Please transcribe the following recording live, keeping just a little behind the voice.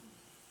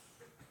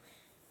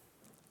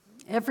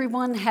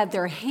Everyone had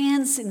their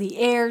hands in the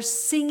air,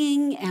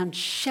 singing and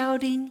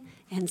shouting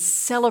and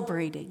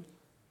celebrating.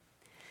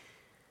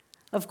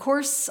 Of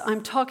course,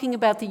 I'm talking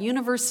about the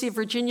University of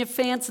Virginia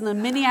fans in the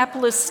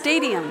Minneapolis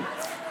Stadium.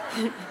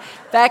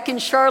 Back in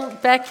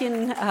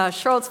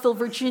Charlottesville,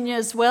 Virginia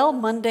as well,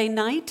 Monday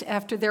night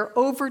after their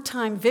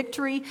overtime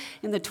victory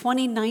in the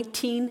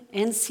 2019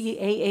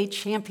 NCAA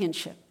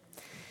championship.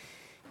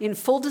 In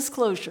full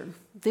disclosure,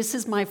 this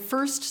is my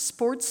first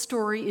sports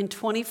story in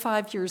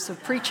 25 years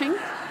of preaching.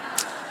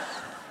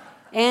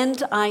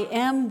 And I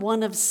am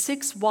one of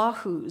 6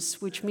 Wahoos,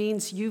 which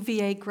means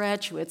UVA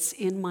graduates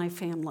in my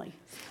family.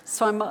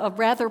 So I'm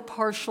rather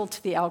partial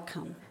to the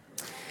outcome.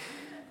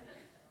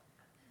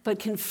 But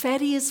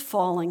confetti is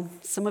falling.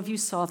 Some of you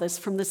saw this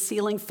from the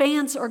ceiling.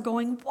 Fans are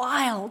going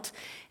wild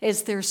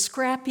as their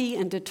scrappy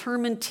and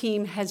determined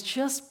team has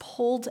just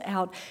pulled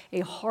out a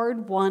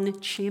hard-won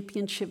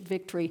championship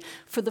victory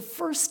for the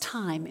first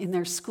time in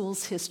their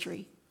school's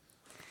history.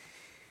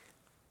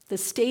 The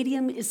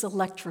stadium is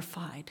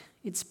electrified.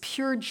 It's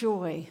pure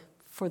joy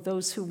for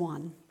those who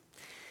won.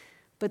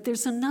 But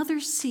there's another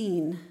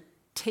scene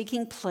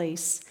taking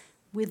place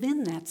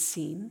within that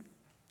scene.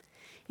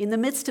 In the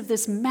midst of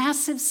this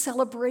massive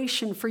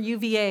celebration for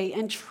UVA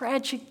and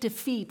tragic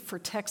defeat for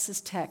Texas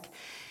Tech,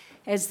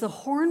 as the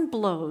horn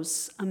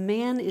blows, a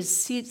man is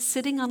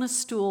sitting on a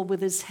stool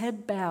with his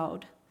head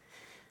bowed,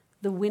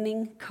 the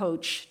winning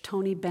coach,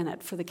 Tony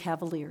Bennett, for the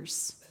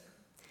Cavaliers.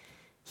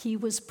 He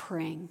was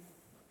praying.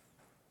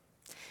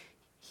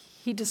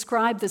 He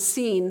described the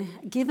scene,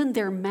 given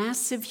their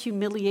massive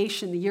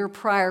humiliation the year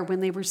prior when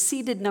they were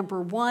seeded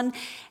number 1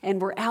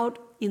 and were out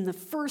in the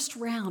first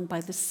round by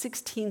the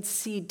 16th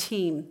seed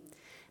team.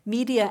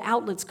 Media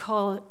outlets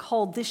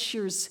called this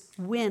year's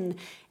win,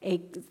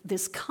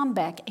 this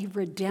comeback, a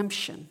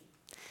redemption.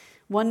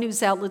 One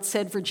news outlet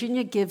said,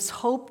 "Virginia gives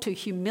hope to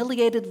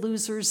humiliated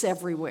losers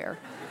everywhere."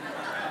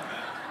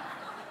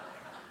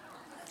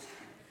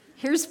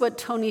 Here's what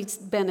Tony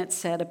Bennett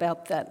said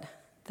about that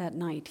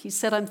night. He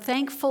said, "I'm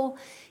thankful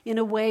in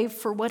a way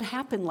for what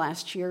happened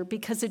last year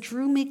because it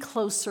drew me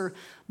closer,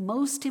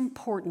 most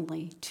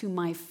importantly, to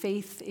my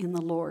faith in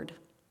the Lord.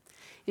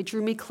 It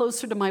drew me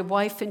closer to my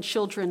wife and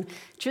children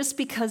just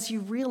because you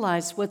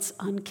realize what's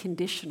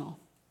unconditional.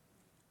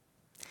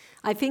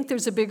 I think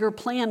there's a bigger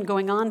plan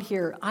going on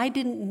here. I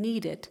didn't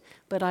need it,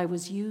 but I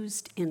was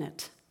used in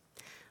it.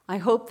 I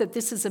hope that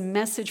this is a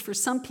message for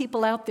some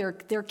people out there.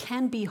 There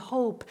can be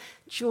hope,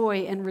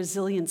 joy, and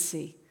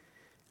resiliency.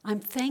 I'm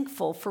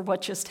thankful for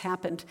what just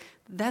happened.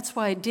 That's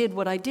why I did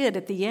what I did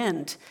at the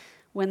end.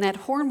 When that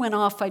horn went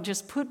off, I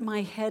just put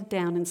my head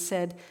down and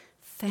said,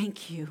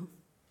 'Thank you.'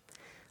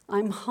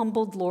 I'm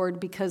humbled, Lord,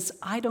 because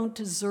I don't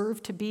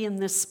deserve to be in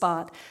this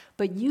spot,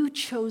 but you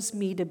chose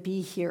me to be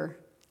here,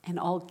 and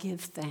I'll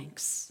give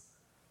thanks."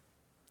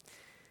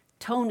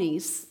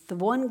 Tony's the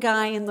one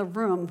guy in the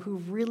room who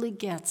really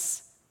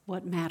gets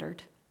what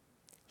mattered.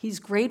 He's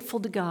grateful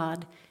to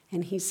God,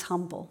 and he's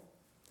humble.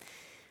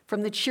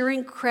 From the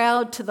cheering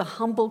crowd to the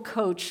humble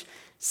coach,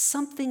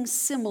 something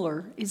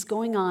similar is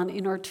going on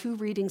in our 2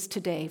 readings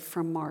today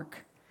from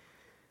Mark.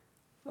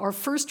 Our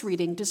first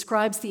reading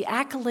describes the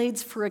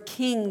accolades for a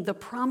king. The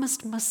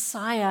promised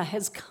Messiah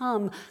has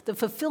come, the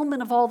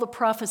fulfillment of all the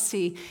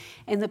prophecy,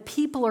 and the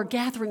people are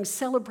gathering,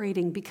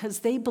 celebrating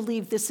because they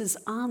believe this is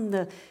on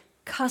the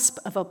cusp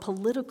of a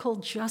political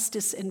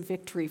justice and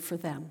victory for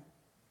them.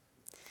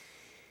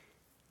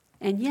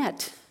 And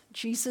yet,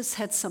 Jesus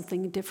had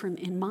something different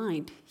in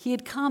mind. He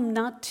had come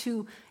not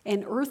to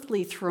an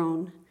earthly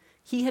throne.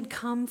 He had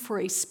come for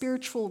a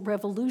spiritual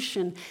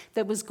revolution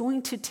that was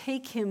going to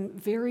take him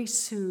very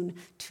soon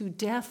to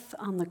death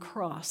on the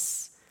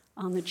cross,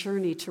 on the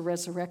journey to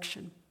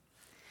resurrection.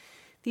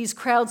 These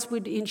crowds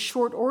would, in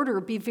short order,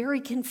 be very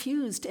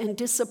confused and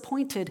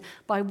disappointed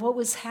by what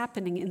was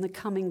happening in the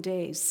coming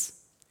days.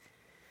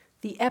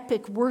 The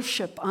epic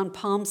worship on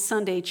Palm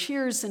Sunday,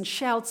 cheers and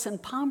shouts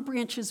and palm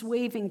branches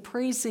waving,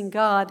 praising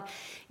God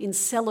in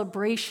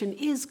celebration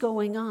is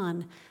going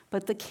on,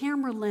 but the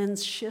camera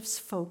lens shifts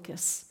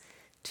focus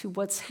to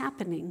what's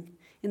happening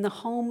in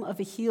the home of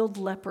a healed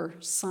leper,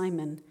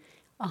 Simon,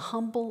 a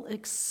humble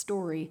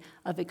story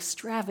of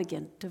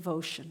extravagant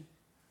devotion.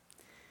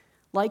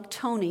 Like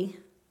Tony,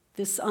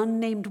 this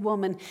unnamed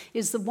woman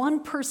is the one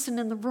person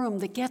in the room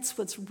that gets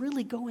what's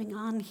really going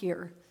on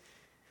here.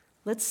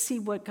 Let's see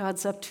what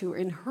God's up to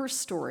in her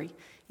story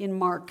in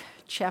Mark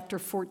chapter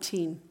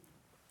 14.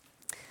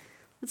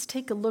 Let's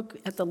take a look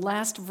at the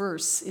last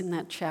verse in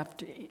that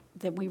chapter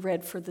that we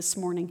read for this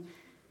morning.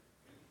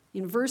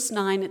 In verse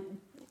 9,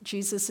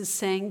 Jesus is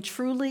saying,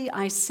 "Truly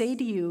I say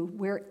to you,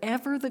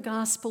 wherever the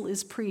gospel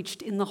is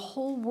preached in the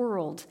whole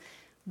world,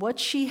 what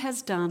she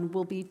has done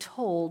will be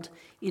told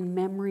in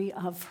memory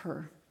of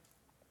her."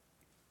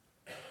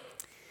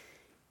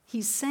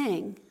 He's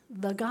saying,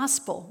 the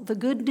gospel, the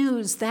good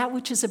news, that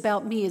which is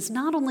about me, is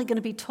not only going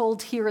to be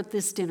told here at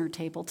this dinner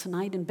table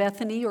tonight in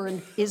Bethany or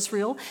in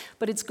Israel,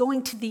 but it's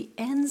going to the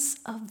ends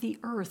of the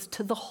earth,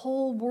 to the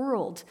whole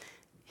world.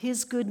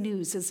 His good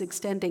news is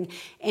extending.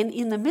 And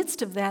in the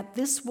midst of that,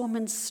 this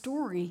woman's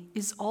story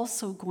is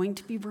also going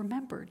to be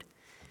remembered.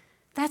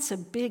 That's a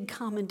big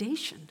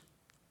commendation.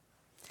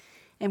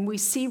 And we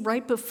see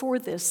right before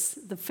this,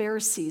 the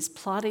Pharisees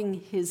plotting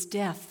his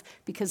death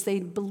because they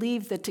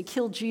believe that to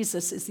kill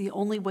Jesus is the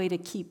only way to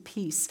keep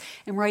peace.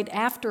 And right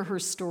after her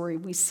story,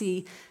 we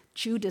see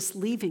Judas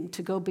leaving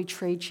to go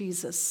betray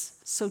Jesus.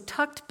 So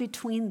tucked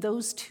between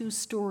those two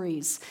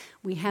stories,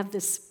 we have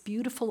this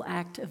beautiful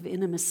act of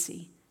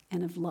intimacy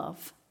and of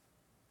love.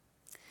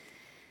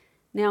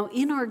 Now,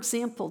 in our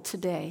example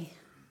today,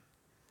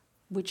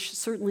 which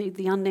certainly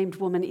the unnamed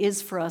woman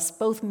is for us,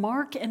 both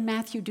Mark and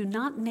Matthew do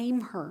not name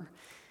her.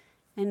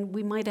 And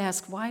we might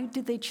ask, why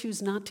did they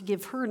choose not to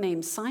give her a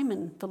name?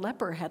 Simon the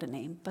leper had a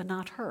name, but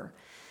not her.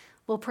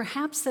 Well,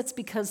 perhaps that's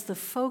because the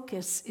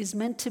focus is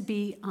meant to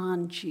be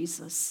on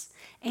Jesus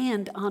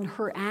and on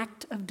her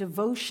act of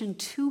devotion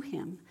to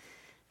him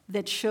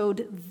that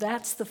showed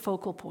that's the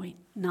focal point,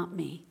 not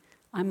me.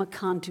 I'm a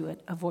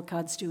conduit of what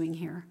God's doing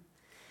here.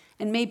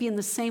 And maybe in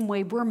the same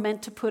way, we're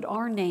meant to put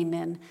our name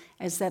in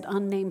as that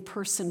unnamed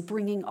person,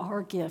 bringing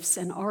our gifts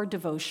and our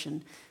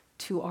devotion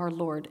to our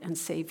Lord and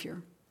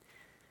Savior.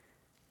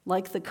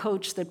 Like the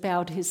coach that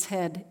bowed his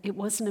head, it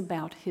wasn't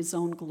about his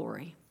own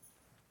glory.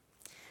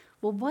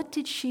 Well, what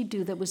did she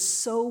do that was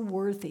so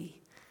worthy?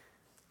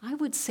 I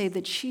would say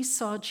that she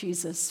saw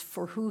Jesus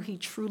for who he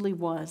truly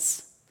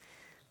was.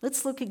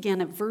 Let's look again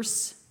at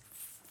verse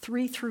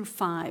 3 through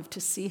 5 to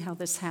see how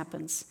this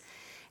happens.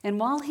 And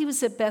while he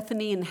was at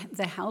Bethany in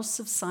the house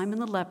of Simon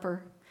the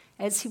leper,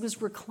 as he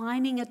was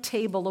reclining at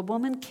table, a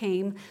woman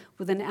came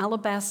with an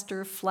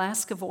alabaster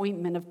flask of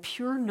ointment of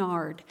pure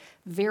nard,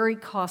 very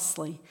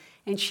costly,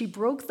 and she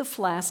broke the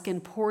flask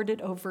and poured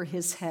it over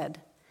his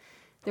head.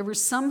 There were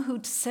some who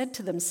said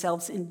to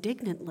themselves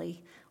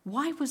indignantly,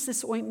 "Why was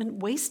this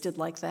ointment wasted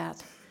like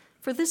that?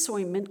 For this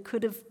ointment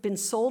could have been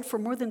sold for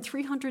more than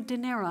 300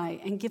 denarii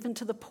and given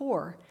to the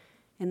poor."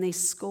 And they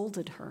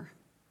scolded her.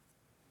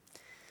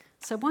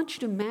 So I want you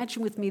to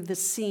imagine with me the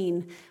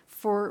scene.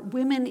 For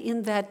women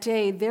in that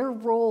day, their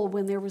role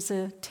when there was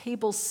a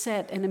table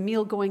set and a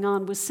meal going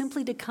on was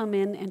simply to come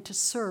in and to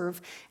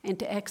serve and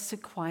to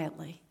exit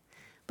quietly.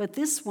 But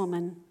this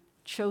woman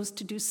chose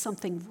to do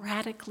something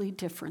radically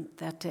different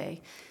that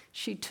day.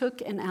 She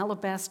took an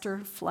alabaster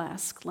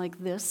flask like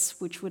this,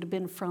 which would have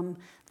been from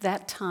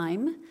that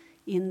time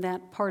in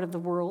that part of the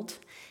world,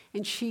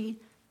 and she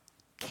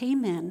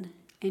came in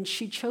and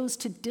she chose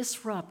to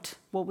disrupt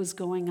what was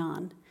going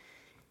on.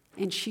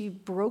 And she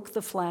broke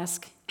the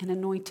flask and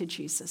anointed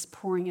Jesus,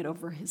 pouring it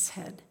over his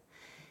head.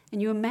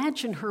 And you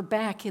imagine her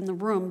back in the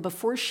room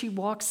before she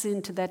walks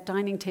into that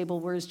dining table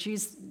where,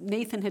 as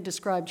Nathan had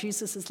described,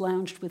 Jesus is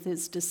lounged with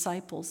his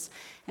disciples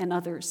and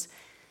others.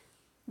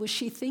 Was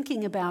she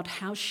thinking about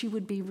how she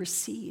would be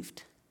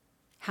received,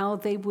 how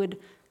they would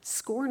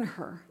scorn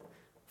her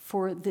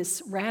for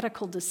this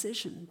radical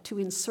decision to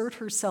insert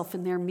herself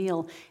in their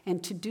meal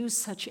and to do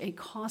such a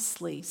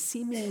costly,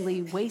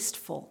 seemingly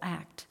wasteful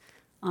act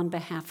on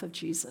behalf of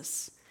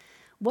Jesus?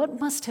 What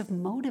must have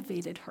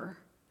motivated her?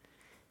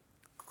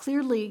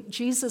 Clearly,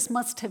 Jesus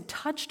must have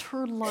touched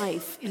her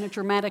life in a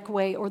dramatic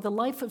way, or the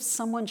life of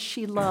someone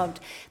she loved,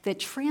 that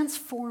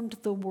transformed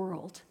the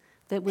world,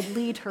 that would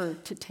lead her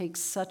to take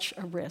such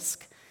a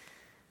risk.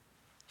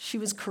 She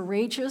was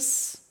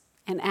courageous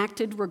and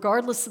acted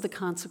regardless of the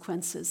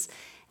consequences.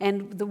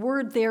 And the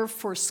word there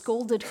for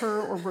scolded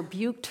her or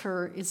rebuked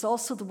her is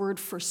also the word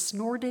for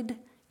snorted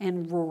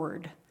and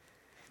roared.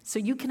 So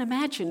you can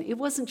imagine, it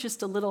wasn't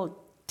just a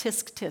little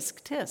tisk,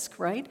 tisk, tisk,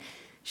 right?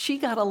 She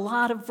got a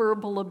lot of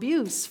verbal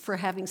abuse for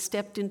having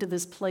stepped into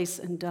this place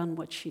and done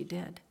what she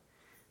did.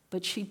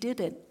 But she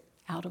did it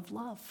out of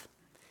love.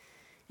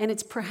 And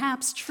it's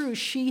perhaps true,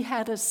 she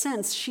had a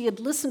sense, she had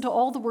listened to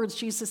all the words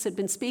Jesus had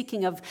been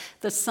speaking of,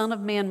 the Son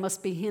of Man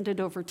must be handed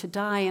over to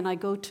die, and I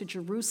go to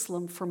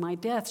Jerusalem for my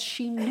death.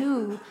 She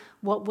knew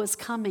what was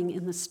coming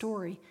in the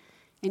story.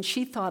 And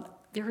she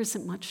thought, there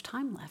isn't much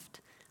time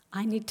left.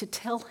 I need to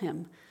tell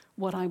him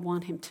what I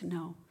want him to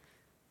know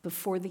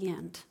before the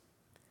end.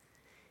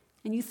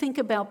 And you think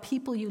about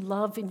people you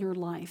love in your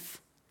life,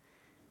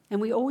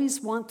 and we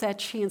always want that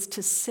chance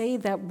to say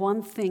that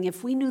one thing.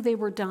 If we knew they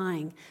were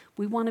dying,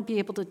 we want to be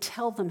able to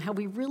tell them how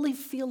we really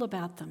feel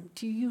about them.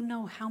 Do you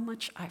know how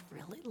much I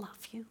really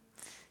love you?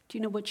 Do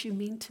you know what you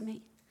mean to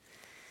me?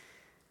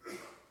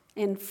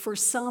 And for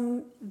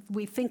some,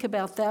 we think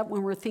about that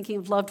when we're thinking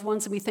of loved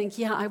ones, and we think,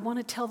 yeah, I want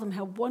to tell them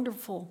how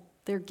wonderful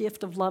their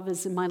gift of love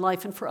is in my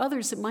life. And for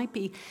others, it might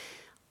be,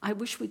 I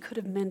wish we could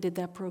have mended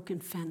that broken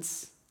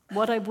fence.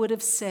 What I would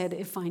have said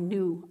if I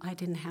knew I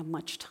didn't have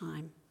much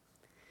time.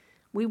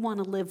 We want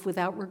to live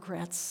without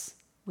regrets,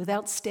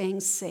 without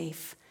staying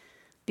safe,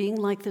 being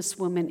like this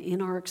woman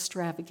in our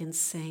extravagance,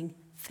 saying,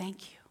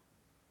 thank you,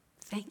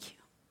 thank you.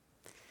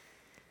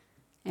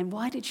 And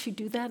why did she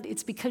do that?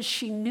 It's because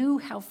she knew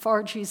how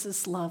far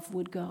Jesus' love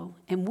would go.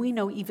 And we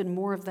know even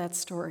more of that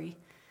story.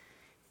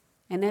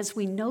 And as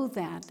we know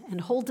that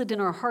and hold it in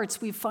our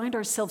hearts, we find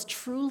ourselves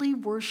truly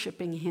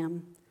worshiping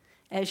him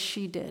as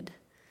she did.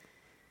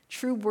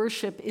 True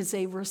worship is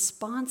a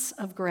response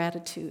of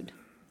gratitude.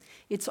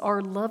 It's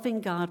our loving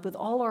God with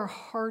all our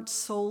heart,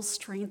 soul,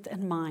 strength,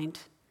 and mind.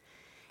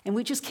 And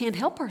we just can't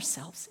help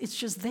ourselves. It's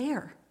just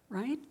there,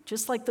 right?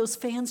 Just like those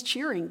fans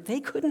cheering,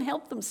 they couldn't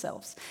help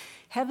themselves.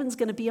 Heaven's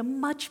going to be a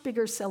much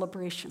bigger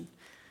celebration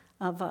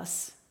of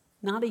us,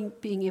 not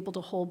being able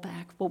to hold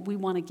back what we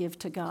want to give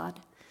to God.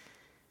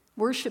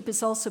 Worship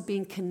is also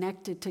being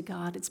connected to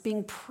God. It's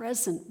being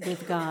present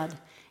with God.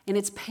 And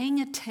it's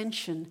paying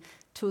attention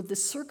to the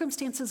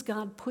circumstances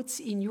God puts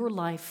in your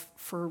life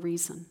for a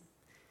reason.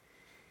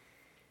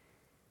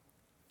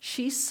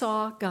 She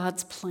saw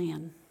God's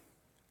plan.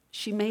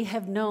 She may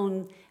have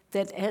known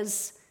that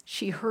as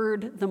she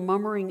heard the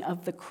murmuring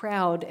of the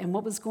crowd and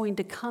what was going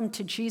to come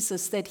to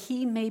Jesus, that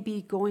he may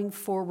be going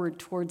forward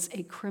towards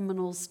a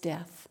criminal's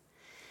death.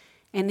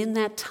 And in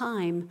that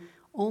time,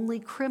 only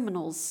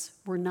criminals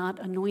were not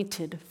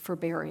anointed for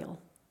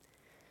burial.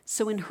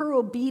 So in her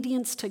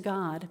obedience to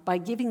God, by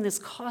giving this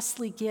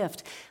costly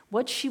gift,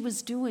 what she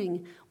was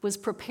doing was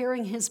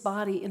preparing his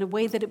body in a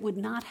way that it would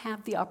not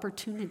have the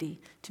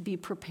opportunity to be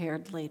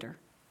prepared later.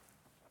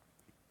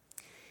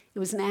 It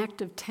was an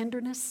act of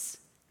tenderness,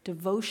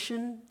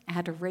 devotion,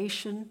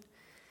 adoration,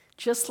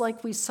 just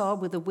like we saw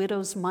with the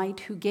widow's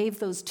mite who gave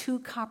those 2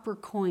 copper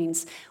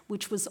coins,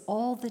 which was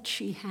all that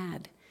she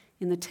had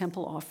in the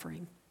temple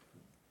offering.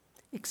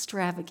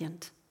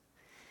 Extravagant.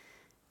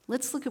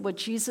 Let's look at what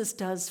Jesus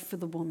does for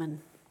the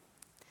woman.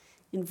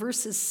 In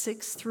verses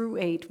 6 through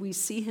 8, we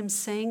see him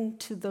saying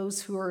to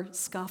those who are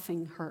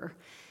scoffing her,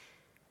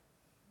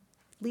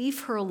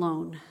 "Leave her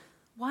alone.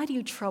 Why do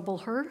you trouble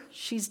her?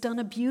 She's done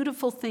a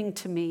beautiful thing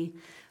to me.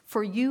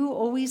 For you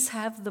always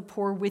have the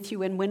poor with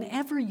you, and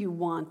whenever you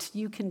want,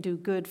 you can do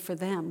good for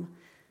them.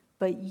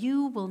 But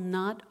you will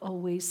not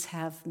always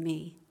have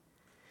me.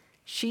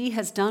 She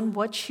has done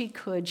what she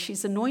could.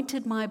 She's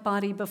anointed my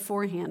body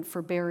beforehand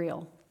for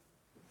burial."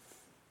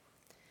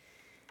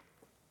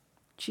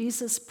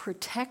 Jesus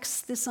protects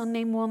this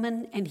unnamed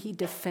woman, and he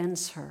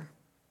defends her.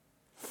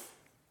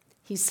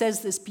 He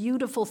says this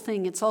beautiful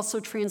thing. It's also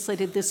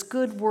translated, this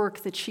good work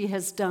that she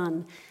has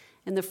done.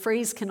 And the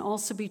phrase can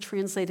also be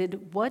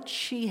translated, what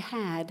she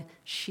had,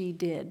 she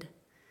did.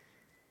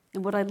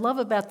 And what I love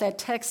about that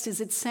text is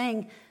it's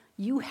saying,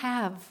 you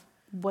have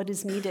what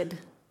is needed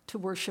to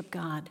worship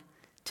God,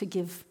 to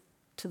give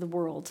to the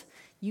world.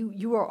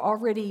 You are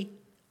already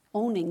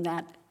owning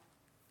that,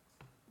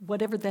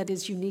 whatever that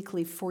is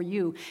uniquely for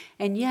you.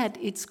 And yet,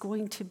 it's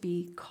going to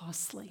be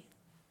costly.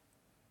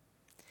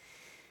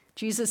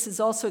 Jesus is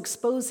also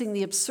exposing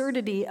the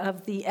absurdity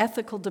of the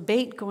ethical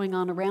debate going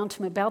on around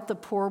him about the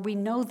poor. We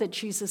know that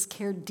Jesus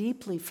cared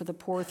deeply for the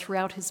poor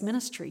throughout his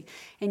ministry.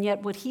 And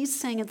yet what he's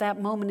saying at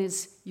that moment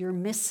is, you're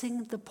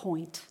missing the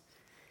point.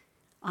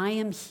 I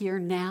am here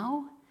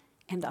now,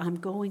 and I'm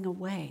going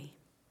away.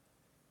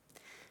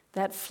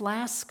 That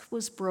flask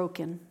was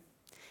broken.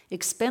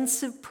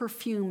 Expensive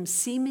perfume,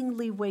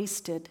 seemingly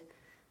wasted,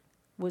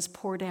 was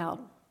poured out,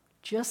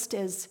 just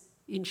as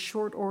in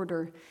short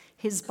order,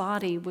 his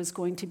body was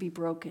going to be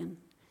broken,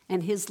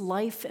 and his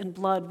life and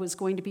blood was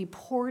going to be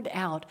poured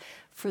out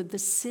for the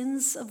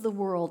sins of the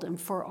world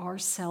and for our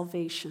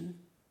salvation.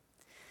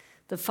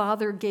 The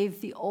Father gave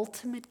the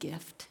ultimate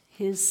gift,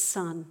 his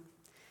Son.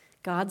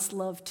 God's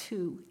love,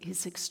 too,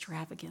 is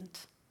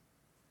extravagant.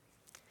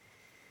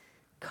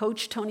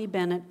 Coach Tony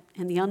Bennett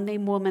and the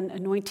unnamed woman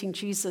anointing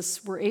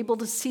Jesus were able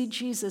to see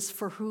Jesus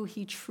for who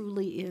he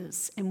truly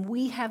is. And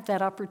we have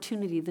that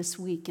opportunity this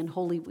week in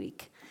Holy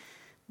Week.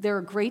 There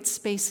are great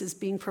spaces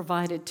being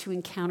provided to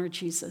encounter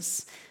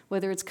Jesus,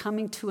 whether it's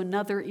coming to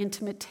another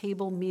intimate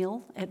table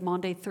meal at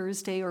Maundy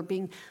Thursday or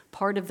being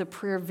part of the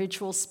prayer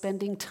vigil,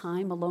 spending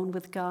time alone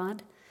with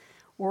God,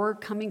 or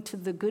coming to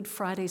the Good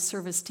Friday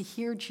service to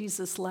hear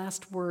Jesus'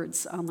 last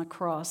words on the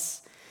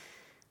cross.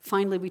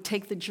 Finally, we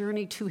take the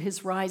journey to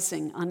his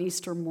rising on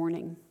Easter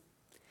morning.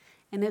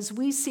 And as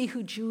we see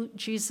who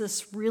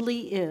Jesus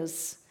really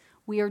is,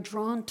 we are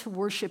drawn to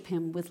worship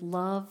him with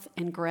love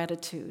and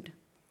gratitude.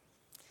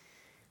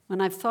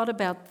 When I've thought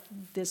about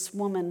this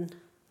woman,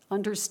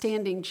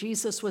 understanding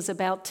Jesus was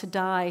about to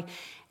die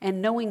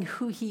and knowing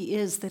who he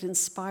is that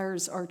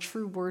inspires our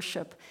true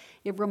worship,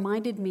 it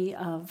reminded me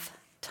of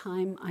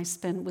time I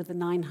spent with the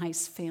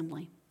Nineheis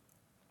family.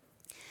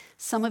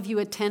 Some of you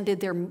attended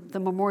the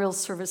memorial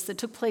service that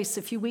took place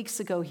a few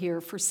weeks ago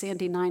here for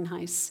Sandy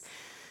Nineheis.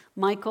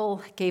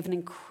 Michael gave an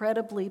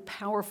incredibly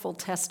powerful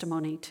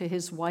testimony to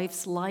his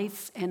wife's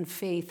life and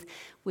faith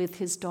with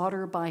his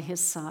daughter by his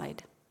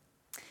side.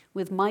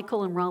 With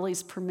Michael and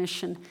Raleigh's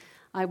permission,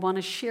 I want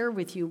to share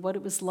with you what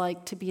it was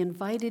like to be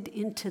invited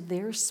into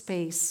their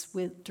space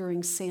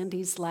during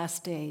Sandy's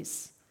last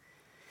days.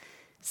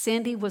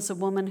 Sandy was a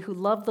woman who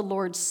loved the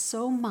Lord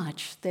so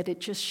much that it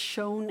just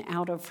shone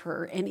out of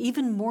her, and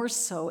even more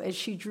so as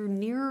she drew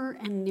nearer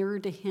and nearer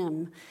to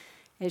him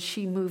as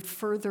she moved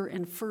further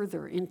and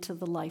further into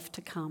the life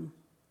to come.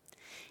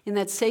 In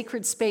that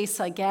sacred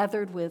space, I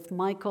gathered with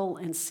Michael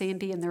and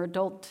Sandy and their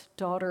adult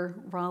daughter,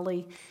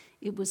 Raleigh.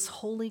 It was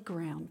holy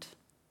ground.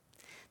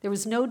 There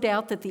was no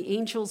doubt that the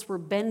angels were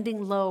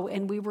bending low,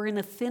 and we were in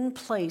a thin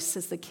place,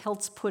 as the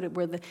Celts put it,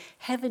 where the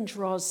heaven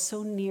draws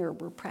so near,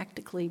 we're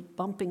practically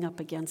bumping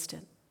up against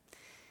it.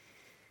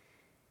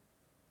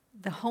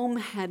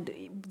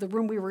 The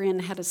room we were in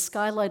had a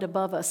skylight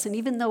above us, and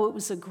even though it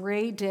was a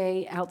gray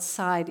day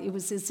outside, it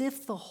was as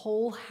if the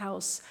whole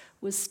house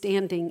was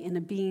standing in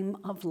a beam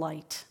of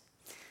light.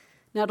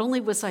 Not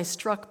only was I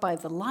struck by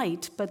the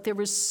light, but there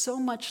was so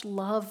much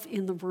love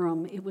in the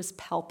room, it was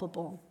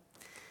palpable.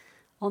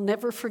 I'll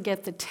never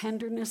forget the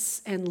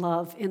tenderness and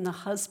love in the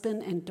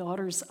husband and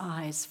daughter's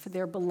eyes for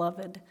their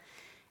beloved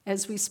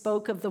as we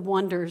spoke of the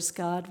wonders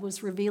God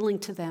was revealing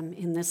to them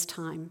in this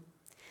time.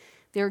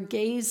 Their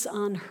gaze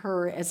on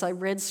her as I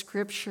read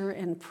scripture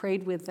and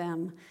prayed with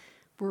them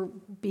were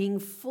being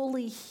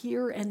fully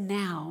here and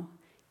now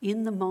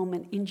in the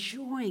moment,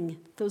 enjoying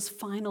those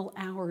final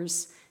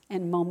hours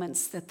and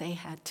moments that they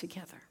had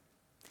together.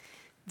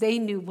 They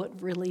knew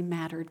what really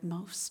mattered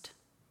most.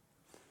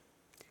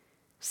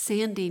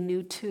 Sandy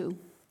knew too.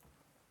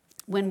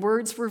 When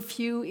words were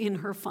few in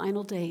her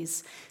final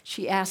days,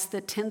 she asked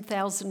that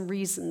 10,000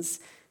 reasons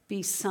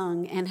be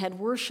sung and had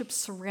worship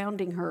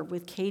surrounding her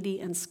with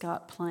Katie and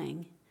Scott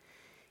playing.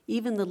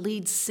 Even the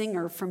lead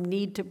singer from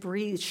Need to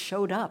Breathe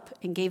showed up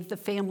and gave the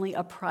family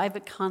a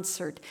private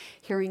concert,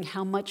 hearing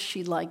how much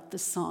she liked the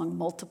song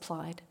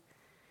Multiplied.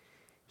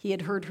 He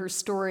had heard her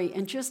story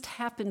and just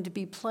happened to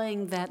be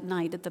playing that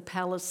night at the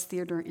Palace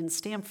Theater in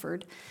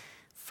Stamford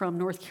from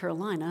North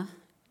Carolina.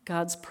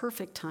 God's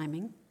perfect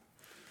timing.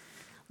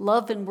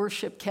 Love and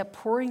worship kept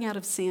pouring out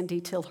of Sandy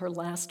till her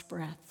last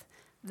breath.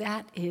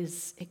 That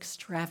is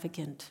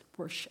extravagant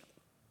worship.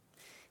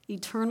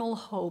 Eternal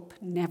hope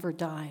never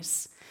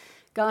dies.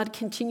 God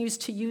continues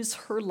to use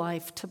her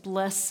life to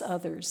bless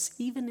others,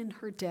 even in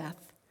her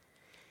death.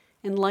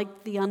 And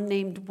like the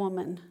unnamed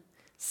woman,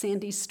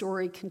 Sandy's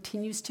story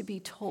continues to be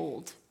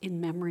told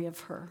in memory of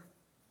her.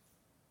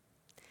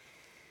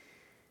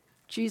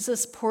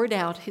 Jesus poured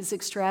out his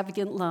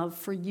extravagant love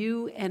for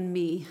you and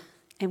me,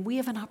 and we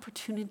have an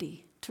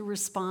opportunity to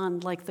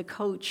respond like the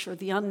coach or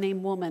the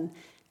unnamed woman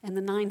and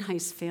the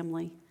Nineheist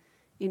family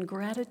in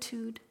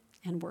gratitude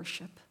and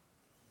worship.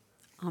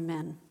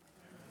 Amen.